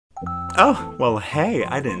Oh, well, hey,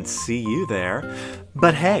 I didn't see you there.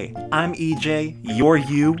 But hey, I'm EJ, you're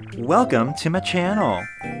you. Welcome to my channel.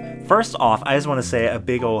 First off, I just want to say a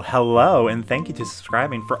big ol' hello and thank you to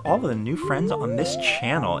subscribing for all of the new friends on this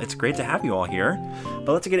channel. It's great to have you all here.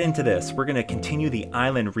 But let's get into this. We're going to continue the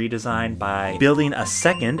island redesign by building a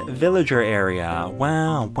second villager area.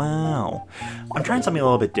 Wow. I'm trying something a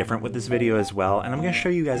little bit different with this video as well, and I'm going to show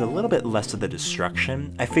you guys a little bit less of the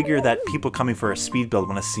destruction. I figure that people coming for a speed build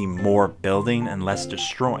want to see more building and less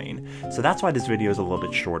destroying. So that's why this video is a little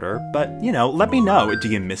bit shorter. But, you know, let me know. Do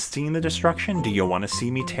you miss seeing the destruction? Do you want to see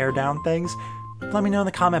me tear down things? Let me know in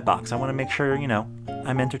the comment box. I want to make sure, you know,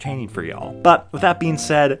 I'm entertaining for y'all. But with that being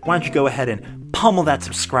said, why don't you go ahead and pummel that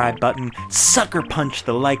subscribe button, sucker punch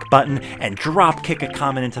the like button, and drop kick a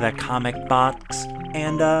comment into that comment box,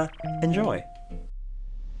 and enjoy.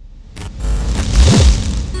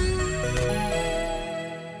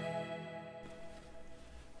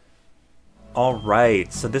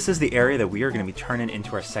 Alright, so this is the area that we are going to be turning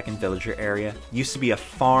into our second villager area. Used to be a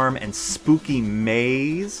farm and spooky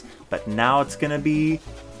maze, but now it's going to be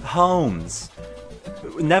homes.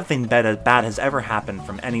 Nothing bad has ever happened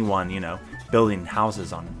from anyone, you know, building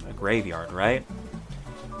houses on a graveyard, right?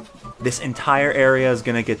 This entire area is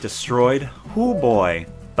going to get destroyed. Oh boy.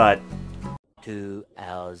 But 2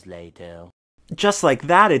 hours later. Just like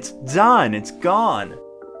that, it's done. It's gone.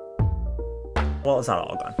 Well, it's not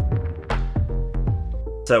all gone.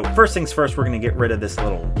 So first things first, we're going to get rid of this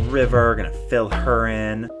little river. We're going to fill her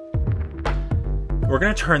in. We're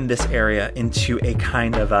going to turn this area into a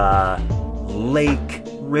kind of a lake,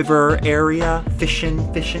 river area, fishing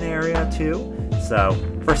area too. So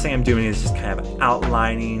first thing I'm doing is just kind of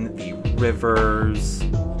outlining the rivers.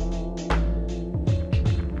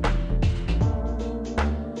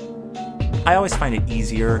 I always find it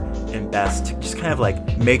easier and best to just kind of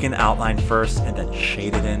like make an outline first and then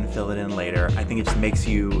shade it in, fill it in later. I think it just makes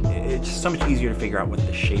it's just so much easier to figure out what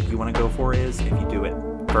the shape you want to go for is if you do it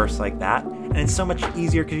first like that. And it's so much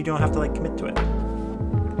easier because you don't have to like commit to it.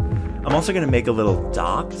 I'm also going to make a little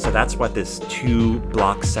dock, so that's what this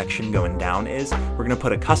 2-block section going down is. We're going to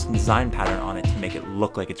put a custom design pattern on it to make it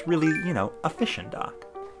look like it's really, you know, a fishing dock.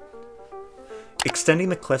 Extending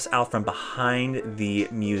the cliffs out from behind the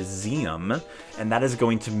museum, and that is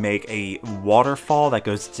going to make a waterfall that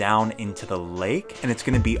goes down into the lake, and it's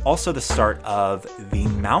going to be also the start of the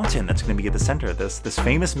mountain that's going to be at the center of this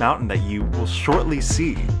famous mountain that you will shortly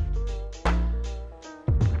see.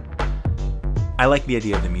 I like the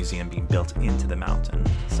idea of the museum being built into the mountain,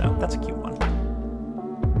 so that's a cute one.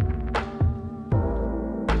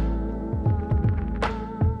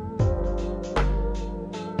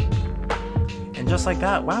 And just like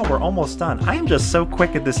that, wow, we're almost done. I am just so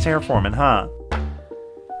quick at this terraforming, huh?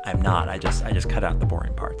 I'm not, I just cut out the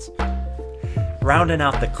boring parts. Rounding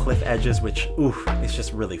out the cliff edges, which, oof, it's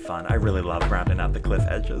just really fun. I really love rounding out the cliff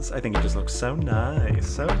edges. I think it just looks so nice,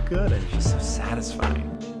 so good, and it's just so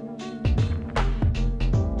satisfying.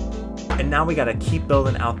 And now we gotta keep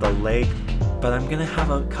building out the lake, but I'm gonna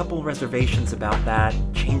have a couple reservations about that,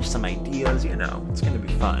 change some ideas, you know, it's gonna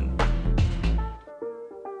be fun.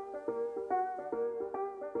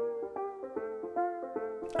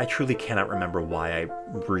 I truly cannot remember why I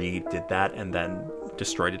redid that and then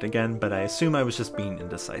destroyed it again, but I assume I was just being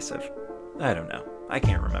indecisive. I don't know. I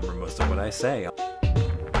can't remember most of what I say.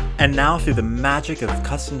 And now, through the magic of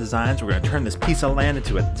custom designs, we're going to turn this piece of land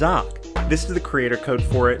into a dock. This is the creator code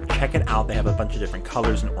for it. Check it out. They have a bunch of different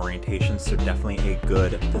colors and orientations, so definitely a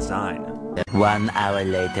good design. 1 hour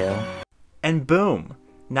later. And boom!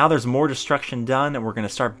 Now there's more destruction done, and we're going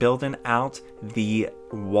to start building out the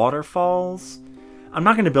waterfalls. I'm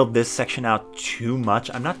not going to build this section out too much.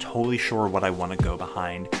 I'm not totally sure what I want to go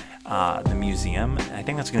behind the museum. I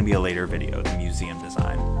think that's going to be a later video, the museum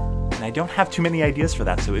design. And I don't have too many ideas for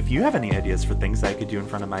that, so if you have any ideas for things that I could do in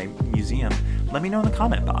front of my museum, let me know in the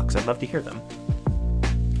comment box. I'd love to hear them.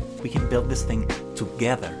 We can build this thing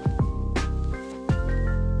together.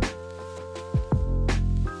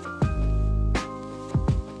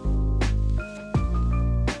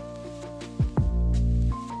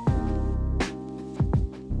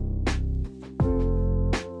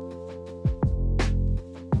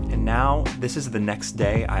 Now, this is the next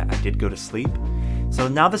day. I did go to sleep. So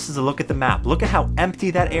now this is a look at the map. Look at how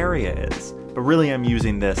empty that area is. But really I'm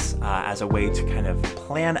using this as a way to kind of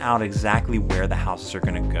plan out exactly where the houses are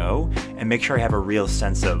going to go and make sure I have a real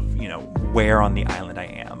sense of, you know, where on the island I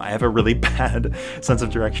am. I have a really bad sense of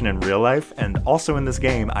direction in real life, and also in this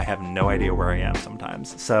game I have no idea where I am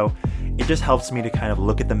sometimes. So it just helps me to kind of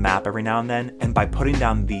look at the map every now and then, and by putting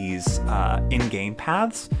down these in-game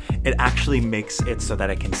paths, it actually makes it so that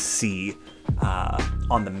I can see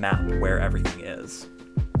on the map where everything is.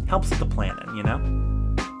 Helps with the planning, you know?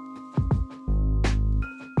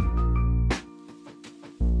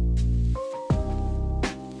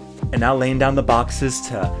 And now laying down the boxes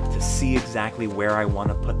to see exactly where I want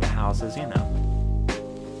to put the houses, you know.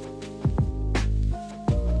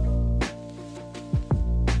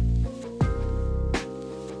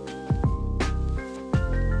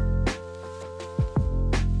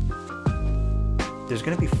 There's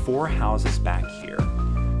going to be 4 houses back here.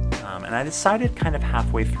 And I decided kind of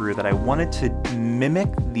halfway through that I wanted to mimic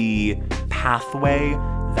the pathway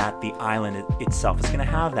that the island itself is going to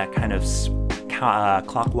have, that kind of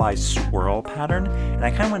clockwise swirl pattern, and I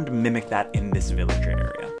kind of wanted to mimic that in this villager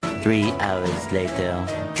area. 3 hours later.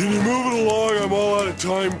 Can you move it along? I'm all out of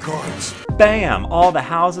time cards. Bam! All the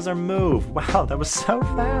houses are moved. Wow, that was so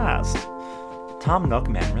fast. Tom Nook,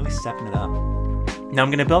 man, really stepping it up. Now I'm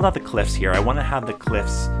going to build out the cliffs here. I want to have the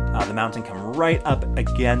cliffs, the mountain come right up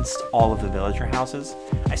against all of the villager houses.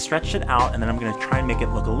 I stretched it out, and then I'm going to try and make it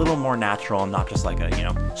look a little more natural and not just like a, you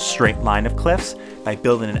know, straight line of cliffs by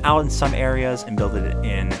building it out in some areas and building it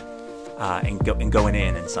in and going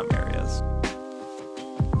in some areas.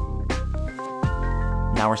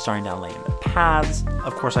 Now we're starting down laying the paths.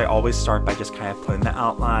 Of course, I always start by just kind of putting the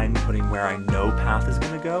outline, putting where I know path is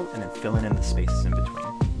going to go, and then filling in the spaces in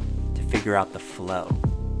between to figure out the flow.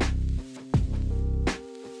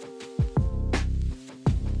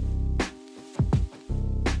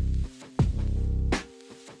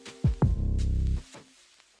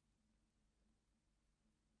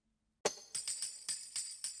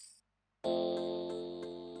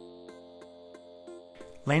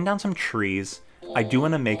 Laying down some trees. I do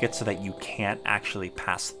want to make it so that you can't actually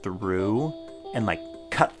pass through and like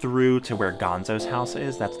cut through to where Gonzo's house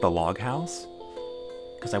is. That's the log house.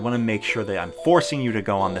 Because I want to make sure that I'm forcing you to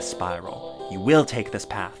go on this spiral. You will take this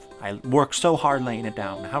path. I worked so hard laying it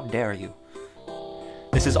down. How dare you?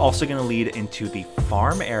 This is also going to lead into the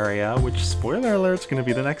farm area, which, spoiler alert, is going to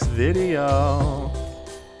be the next video.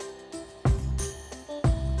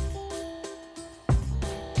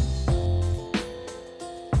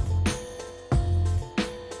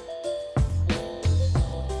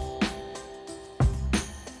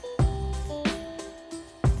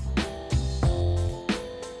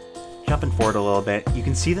 Jumping forward a little bit, you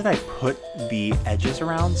can see that I put the edges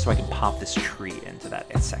around so I can pop this tree into that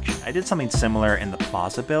section. I did something similar in the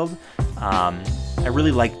plaza build. I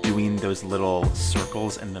really like doing those little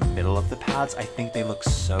circles in the middle of the paths. I think they look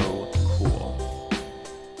so cool.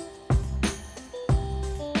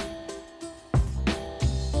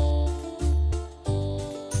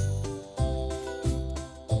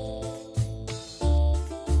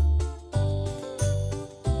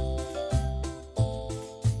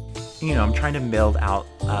 You know, I'm trying to build out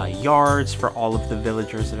yards for all of the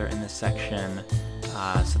villagers that are in this section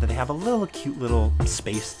so that they have a little cute little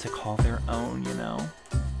space to call their own, you know.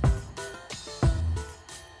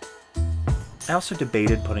 I also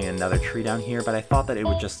debated putting another tree down here, but I thought that it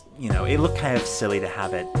would just, you know, it looked kind of silly to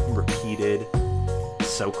have it repeated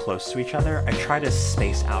so close to each other. I try to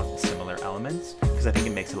space out similar elements because I think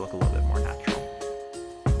it makes it look a little bit more natural.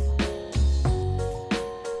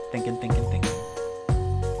 Thinking.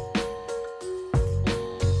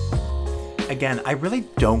 Again, I really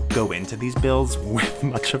don't go into these builds with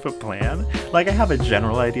much of a plan. Like, I have a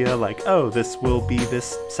general idea, like, oh, this will be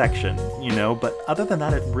this section, you know, but other than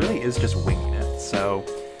that, it really is just winging it. So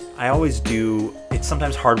I always do, it's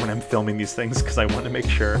sometimes hard when I'm filming these things because I want to make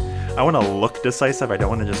sure, I want to look decisive, I don't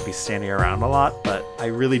want to just be standing around a lot, but I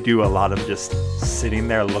really do a lot of just sitting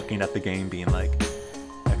there looking at the game being like,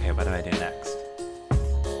 okay, what do I do next?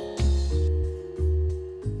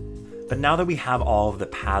 But now that we have all of the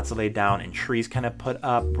paths laid down and trees kind of put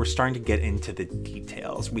up, we're starting to get into the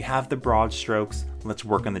details. We have the broad strokes, let's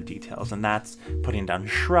work on the details. And that's putting down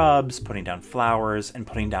shrubs, putting down flowers, and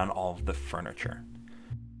putting down all of the furniture.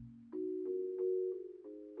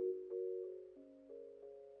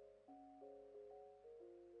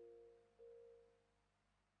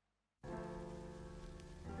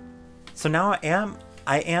 So now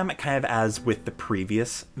I am kind of as with the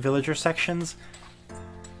previous villager sections.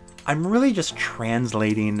 I'm really just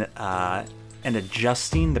translating and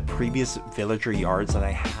adjusting the previous villager yards that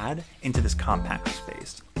I had into this compact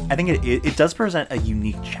space. I think it does present a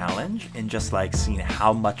unique challenge in just like seeing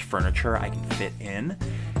how much furniture I can fit in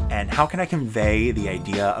and how can I convey the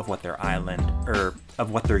idea of what their island or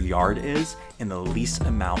of what their yard is in the least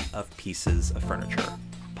amount of pieces of furniture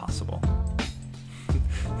possible.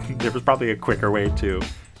 There was probably a quicker way to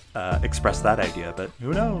express that idea, but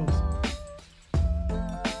who knows?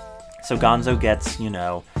 So Gonzo gets, you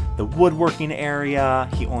know, the woodworking area.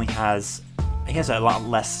 He only has he has a lot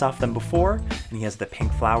less stuff than before, and he has the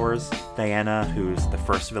pink flowers. Diana, who's the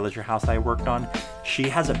first villager house I worked on, she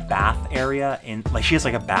has a bath area she has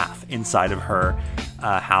like a bath inside of her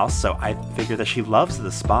house, so I figured that she loves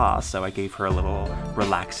the spa, so I gave her a little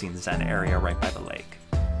relaxing zen area right by the lake.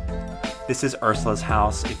 This is Ursula's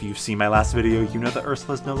house. If you've seen my last video, you know that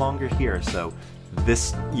Ursula's no longer here, so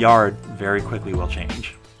this yard very quickly will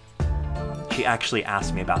change. She actually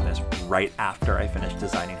asked me about this right after I finished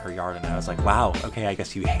designing her yard, and I was like, wow, okay, I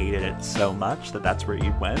guess you hated it so much that that's where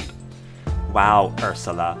you went? Wow,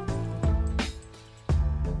 Ursula.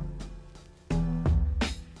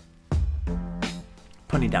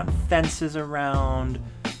 Putting down fences around,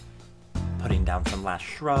 putting down some last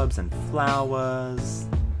shrubs and flowers.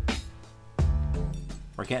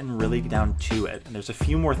 We're getting really down to it, and there's a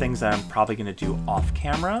few more things that I'm probably going to do off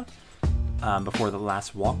camera before the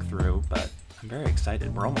last walkthrough, but I'm very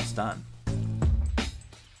excited. We're almost done.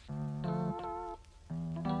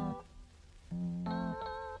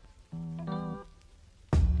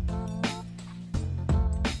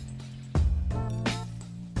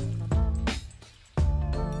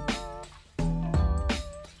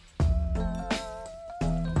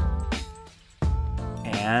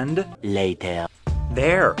 And Later.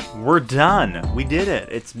 there, we're done. We did it.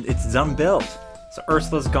 It's done built. So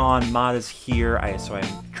Ursula's gone, Maud is here, so I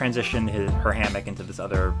transitioned her hammock into this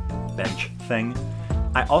other bench thing.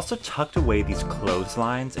 I also tucked away these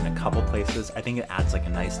clotheslines in a couple places. I think it adds like a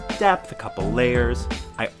nice depth, a couple layers.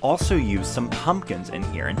 I also used some pumpkins in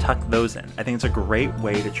here and tucked those in. I think it's a great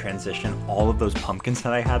way to transition all of those pumpkins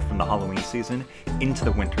that I had from the Halloween season into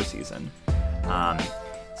the winter season.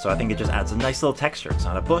 So I think it just adds a nice little texture. It's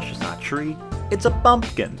not a bush, it's not a tree, it's a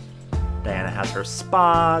pumpkin. Diana has her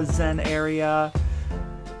spa zen area.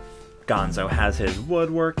 Gonzo has his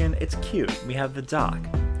woodworking. It's cute. We have the dock.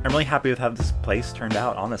 I'm really happy with how this place turned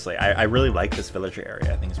out, honestly. I really like this villager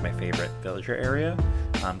area. I think it's my favorite villager area.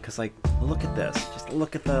 Cause like, look at this. Just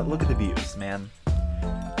look at the views, man.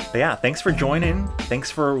 But yeah, thanks for joining. Thanks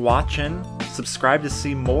for watching. Subscribe to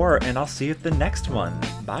see more, and I'll see you at the next one.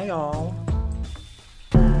 Bye, y'all.